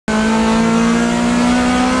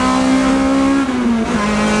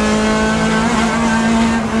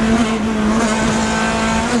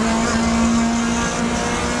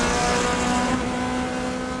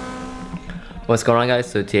What's going on, guys?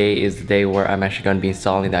 So today is the day where I'm actually going to be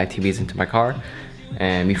installing the ITBs into my car.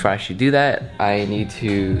 And before I actually do that, I need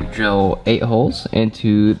to drill 8 holes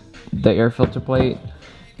into the air filter plate,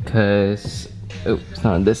 because it's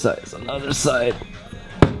not on this side, it's on the other side.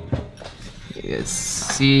 You guys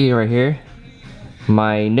see right here,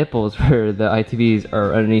 my nipples for the ITBs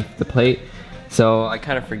are underneath the plate. So I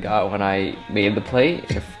kind of forgot when I made the plate.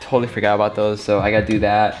 I totally forgot about those, so I gotta do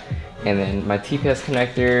that. And then my TPS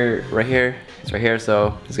connector right here, it's right here,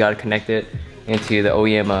 so just gotta connect it into the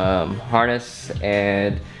OEM harness,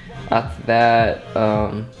 and after that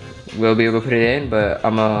we'll be able to put it in. But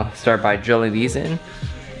I'm gonna start by drilling these in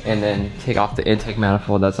and then take off the intake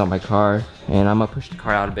manifold that's on my car, and I'm gonna push the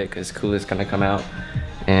car out a bit because coolant's gonna come out.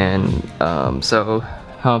 And so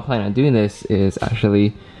how I'm planning on doing this is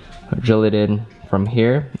actually drill it in from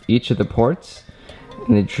here, each of the ports,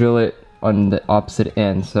 and then drill it on the opposite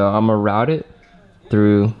end. So I'm gonna route it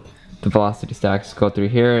through the velocity stacks, go through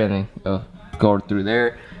here, and then go through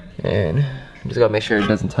there, and just gotta make sure it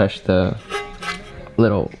doesn't touch the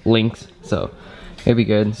little links, so it'll be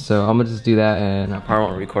good. So I'm gonna just do that, and I probably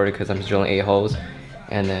won't record it because I'm just drilling 8 holes.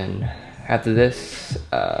 And then after this,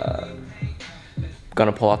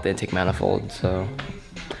 gonna pull off the intake manifold. So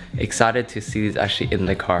excited to see these actually in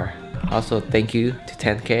the car. Also, thank you to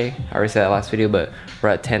 10K. I already said that last video, but we're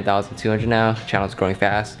at 10,200 now. The channel's growing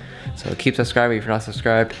fast, so keep subscribing if you're not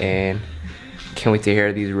subscribed, and can't wait to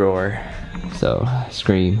hear these roar. So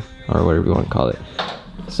scream, or whatever you want to call it.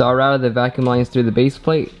 So I routed the vacuum lines through the base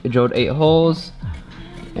plate. It drilled 8 holes,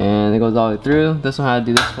 and it goes all the way through. This one I had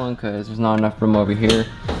to do this one because there's not enough room over here.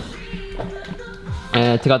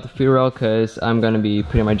 And I took out the fuel rail because I'm gonna be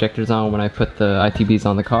putting my ejectors on when I put the ITBs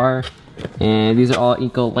on the car. And these are all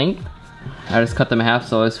equal length. I just cut them in half,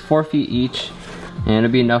 so it's 4 feet each, and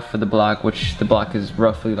it'll be enough for the block, which the block is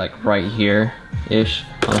roughly like right here-ish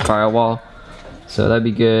on the firewall. So that'd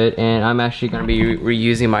be good. And I'm actually gonna be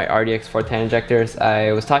reusing my RDX 410 injectors.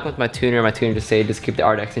 I was talking with my tuner just said just keep the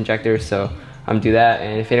RDX injectors, so I'm gonna do that.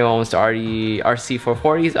 And if anyone wants the RC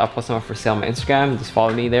 440s, I'll post them up for sale on my Instagram. Just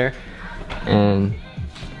follow me there. And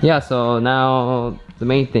yeah, so now the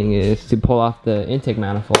main thing is to pull off the intake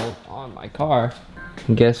manifold on my car.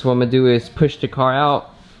 And guess what I'm gonna do is push the car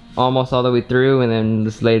out almost all the way through, and then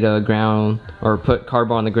just lay the ground, or put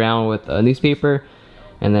cardboard on the ground with a newspaper,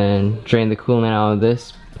 and then drain the coolant out of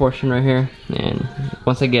this portion right here. And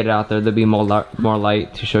once I get it out there, there'll be more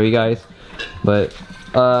light to show you guys. But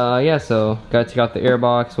yeah, so gotta take out the air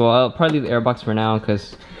box. Well, I'll probably leave the air box for now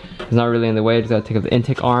because it's not really in the way. Just gotta take out the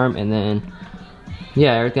intake arm, and then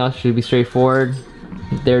yeah, everything else should be straightforward.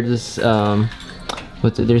 They're just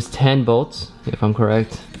there's 10 bolts if I'm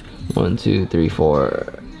correct. 1, 2, 3,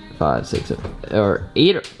 4, 5, 6, 7, or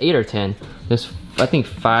 8 or 10. There's I think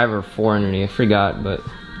 5 or 4 underneath, I forgot. But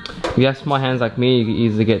if you have small hands like me, you can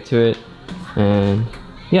easily get to it. And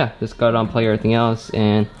yeah, just gotta unplug everything else,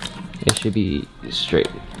 and it should be straight.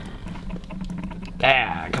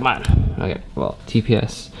 Ah, come on. Okay, well,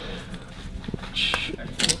 TPS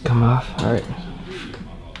come off. All right.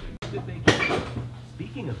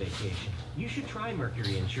 Speaking of vacation, you should try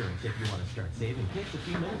Mercury Insurance if you want to start saving. Takes a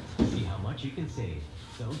few minutes to see how much you can save.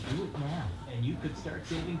 So do it now, and you could start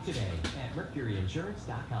saving today at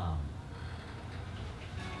mercuryinsurance.com.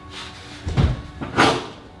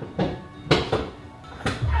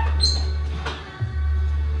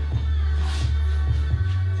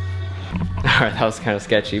 Alright, that was kind of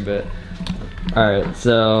sketchy, but alright,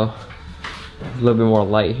 so a little bit more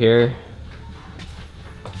light here.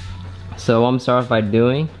 So what I'm starting off by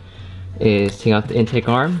doing is taking out the intake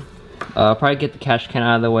arm. I'll probably get the catch can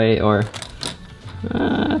out of the way, or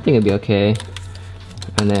I think it'll be okay.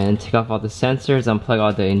 And then take off all the sensors, unplug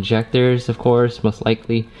all the injectors, of course, most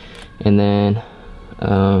likely. And then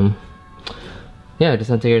yeah,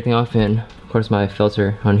 just untake everything off, and of course my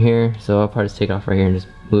filter on here. So I'll probably just take it off right here and just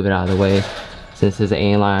move it out of the way. Since there's an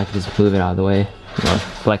A line, I can just move it out of the way, or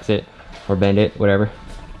flex it, or bend it, whatever.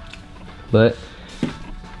 But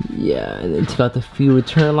yeah, and then take out the fuel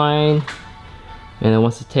return line, and then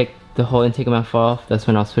once I take the whole intake manifold off, that's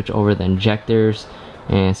when I'll switch over the injectors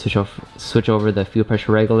and switch over the fuel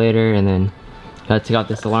pressure regulator, and then gotta take out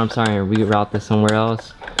this alarm siren and reroute this somewhere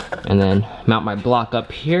else, and then mount my block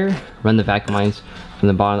up here, run the vacuum lines from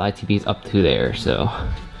the bottom of the ITBs up to there. So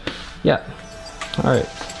yeah, all right,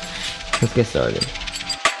 let's get started.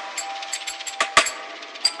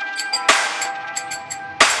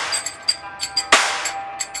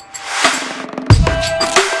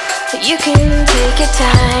 You can take your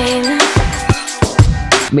time.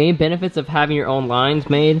 Main benefits of having your own lines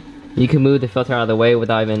made: you can move the filter out of the way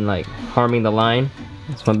without even like harming the line.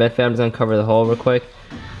 So my benefit, I'm just gonna cover the hole real quick.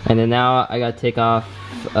 And then now I gotta take off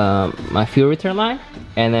my fuel return line,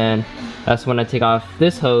 and then that's when I take off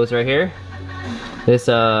this hose right here. This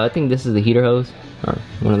I think this is the heater hose, or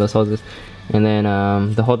one of those hoses. And then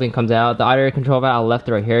the whole thing comes out. The area control valve I left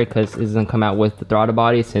it right here because it doesn't come out with the throttle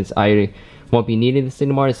body, since I won't be needing this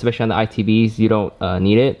anymore, especially on the ITBs. You don't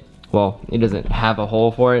need it. Well, it doesn't have a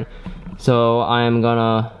hole for it. So I'm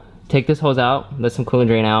gonna take this hose out, let some coolant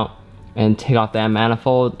drain out, and take off that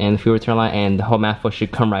manifold and the fuel return line, and the whole manifold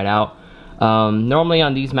should come right out. Normally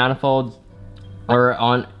on these manifolds, or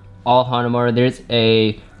on all Honda motor, there's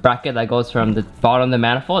a bracket that goes from the bottom of the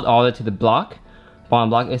manifold all the way to the block. Bottom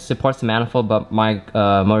block, it supports the manifold, but my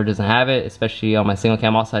motor doesn't have it, especially on my single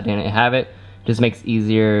cam also I didn't have it. Just makes it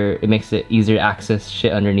easier to access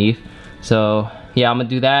shit underneath. So yeah, I'm gonna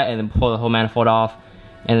do that and then pull the whole manifold off,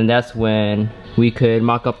 and then that's when we could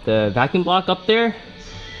mock up the vacuum block up there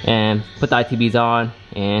and put the ITBs on,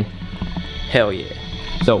 and hell yeah.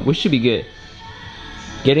 So we should be good.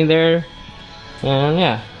 Getting there, and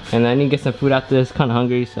yeah. And I need to get some food after this, kinda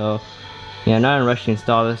hungry, so yeah, not in a rush to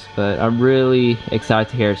install this, but I'm really excited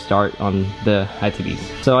to hear it start on the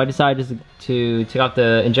ITBs. So I decided just to take off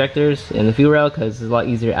the injectors and the fuel rail because it's a lot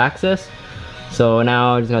easier to access. So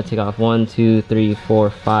now I'm just gonna take off 1, 2, 3, 4,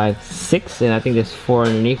 5, 6, and I think there's 4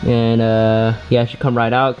 underneath. And yeah, it should come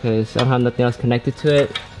right out because I don't have nothing else connected to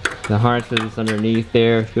it. The harness is underneath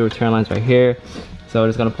there, fuel return line's right here. So I'm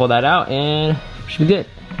just gonna pull that out and it should be good.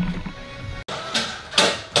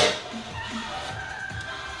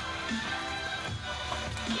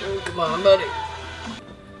 Oh, come on, buddy.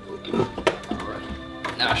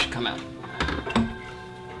 Alright, now it should come out.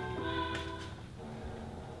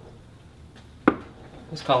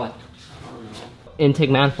 What's calling? Intake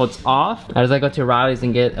manifold's off. I just like go to Riley's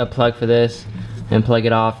and get a plug for this and plug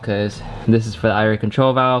it off because this is for the area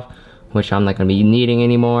control valve, which I'm not gonna be needing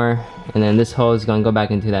anymore. And then this hose is gonna go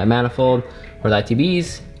back into that manifold for the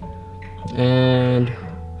ITBs. And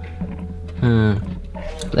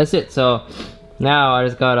that's it. So now I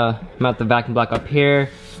just gotta mount the vacuum block up here,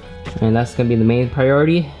 and that's gonna be the main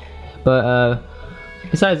priority. But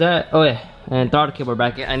besides that, oh yeah, and throttle cable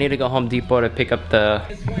bracket. I need to go Home Depot to pick up the,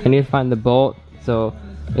 I need to find the bolt so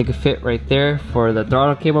it could fit right there for the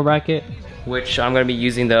throttle cable bracket, which I'm gonna be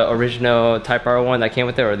using the original Type R one that came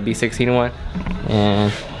with it, or the B16 one.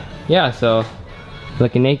 And yeah, so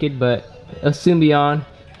looking naked, but it'll soon be on.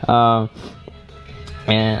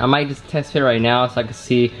 And I might just test fit right now so I can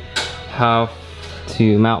see how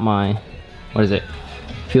to mount my, what is it,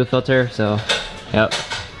 fuel filter. So yep,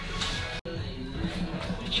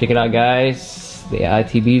 check it out guys, the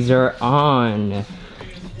ITBs are on.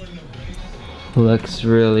 Looks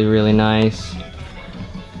really nice.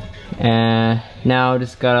 And now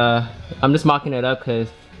just gotta, I'm just mocking it up because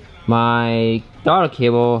my throttle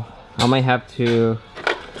cable, I might have to,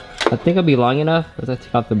 I think it'll be long enough as I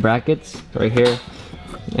take off the brackets right here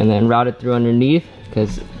and then route it through underneath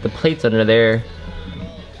because the plate's under there.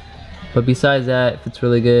 But besides that, it fits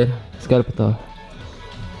really good. Just gotta put the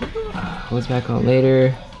hose back on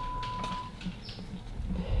later.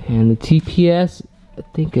 And the TPS, I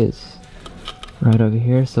think is right over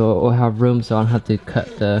here, so we'll have room so I don't have to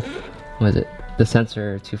cut the, what is it, the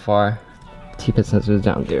sensor too far. TPS sensor is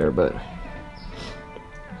down there, but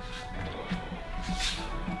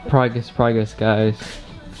progress guys.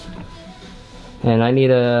 And I need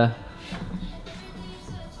a,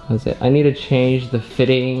 what is it, I need to change the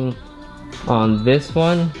fitting on this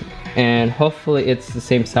one, and hopefully it's the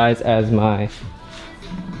same size as my,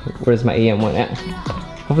 where's my AM one at?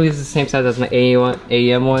 Hopefully it's the same size as my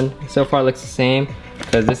AM one. So far it looks the same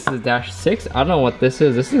because this is a dash 6. I don't know what this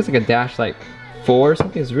is. This looks like a dash like 4 or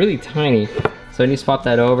something. It's really tiny. So I need to swap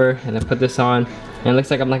that over and then put this on. And it looks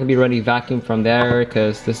like I'm not gonna be running vacuum from there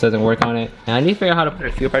because this doesn't work on it. And I need to figure out how to put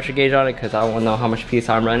a fuel pressure gauge on it because I want to know how much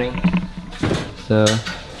PSI I'm running. So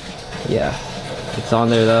yeah, it's on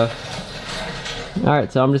there though.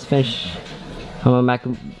 Alright, so I'm just finished. I'm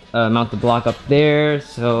gonna mount the block up there.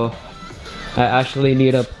 So I actually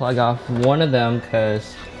need to plug off one of them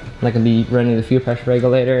because I'm not gonna be running the fuel pressure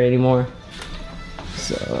regulator anymore.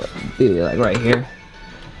 So maybe like right here,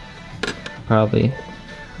 probably.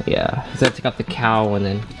 Yeah, so I take off the cowl and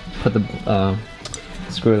then put the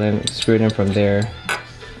screw it in from there.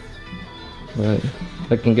 But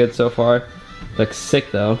looking good so far. Looks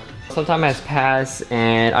sick though. Some time has passed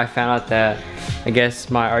and I found out that I guess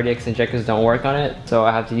my RDX injectors don't work on it, so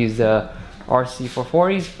I have to use the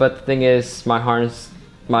RC440s. But the thing is, my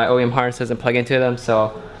OEM harness doesn't plug into them,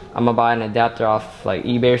 so I'm gonna buy an adapter off like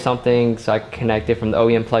eBay or something so I can connect it from the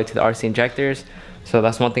OEM plug to the RC injectors. So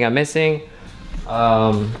that's one thing I'm missing.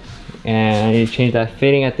 and I need to change that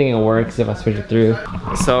fitting. I think it works if I switch it through.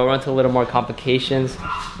 So we're into a little more complications.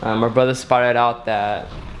 My brother spotted out that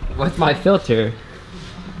with my filter,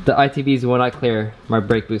 the ITBs will not clear my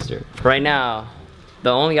brake booster. Right now, the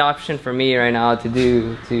only option for me right now to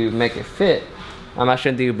do to make it fit, I'm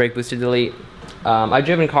actually gonna do brake booster delete. I've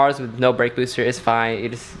driven cars with no brake booster, it's fine. You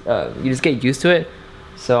just get used to it.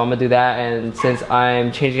 So I'm gonna do that, and since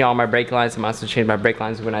I'm changing all my brake lines, I'm also changing my brake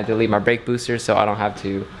lines when I delete my brake booster, so I don't have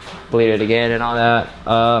to bleed it again and all that.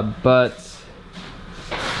 But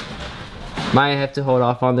might have to hold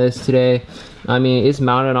off on this today. I mean, it's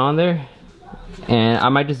mounted on there, and I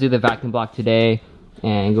might just do the vacuum block today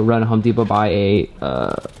and go run to Home Depot, buy a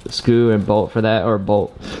screw and bolt for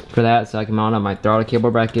that, so I can mount on my throttle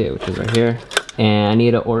cable bracket, which is right here. And I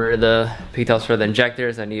need to order the pigtails for the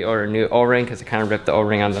injectors. I need to order a new O-ring because I kind of ripped the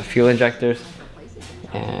O-ring on the fuel injectors.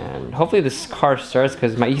 And hopefully this car starts,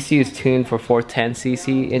 because my ECU is tuned for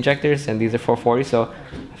 410cc injectors and these are 440, so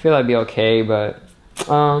I feel I'd be okay. But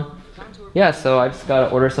yeah, so I just gotta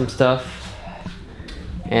order some stuff,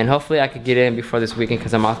 and hopefully I could get in before this weekend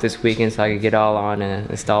because I'm off this weekend, so I could get all on and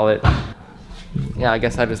install it. Yeah, I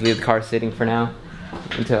guess I'll just leave the car sitting for now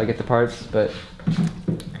until I get the parts, but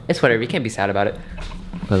it's whatever, you can't be sad about it.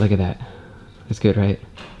 But look at that. It's good, right?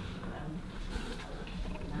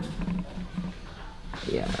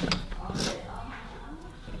 Yeah.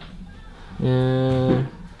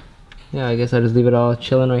 Yeah, I guess I'll just leave it all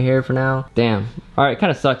chilling right here for now. Damn. Alright,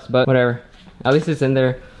 kinda sucks, but whatever. At least it's in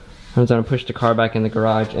there. I'm just gonna push the car back in the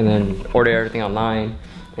garage and then order everything online.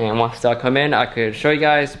 And once I come in, I could show you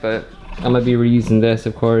guys, but I'm gonna be reusing this,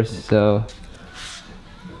 of course, so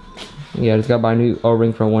yeah, I just gotta buy a new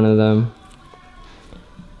O-ring for one of them,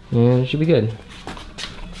 and it should be good.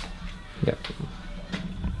 Yep.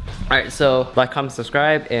 Alright, so like, comment,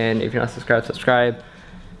 subscribe, and if you're not subscribed, subscribe.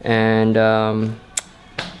 And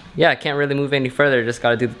yeah, I can't really move any further, just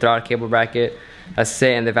gotta do the throttle cable bracket, that's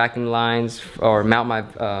it, and the vacuum lines, or mount my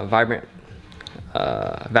vibrant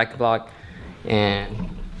vacuum block, and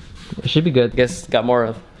it should be good. I guess got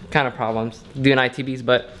more kind of problems doing ITBs,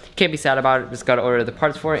 but can't be sad about it. Just gotta order the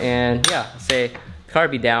parts for it, and yeah, say the car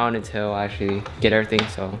will be down until I actually get everything,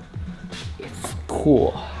 so it's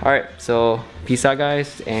cool. Alright, so peace out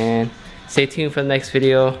guys, and stay tuned for the next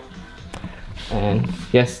video. And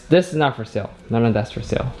yes, this is not for sale, none of that's for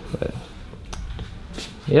sale, but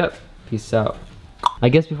yep, peace out. I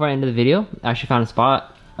guess before I end the video, I actually found a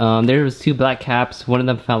spot. There was 2 black caps, one of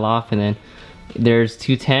them fell off, and then there's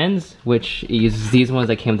 2 10s, which uses these ones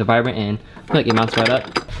that came with the vibrant, and like it mounts right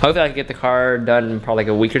up. Hopefully I can get the car done in probably like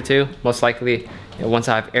a week or 2. Most likely, once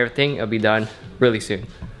I have everything, it'll be done really soon.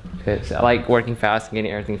 Because I like working fast and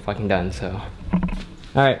getting everything fucking done, so.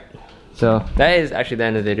 Alright, so that is actually the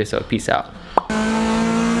end of the video, so peace out.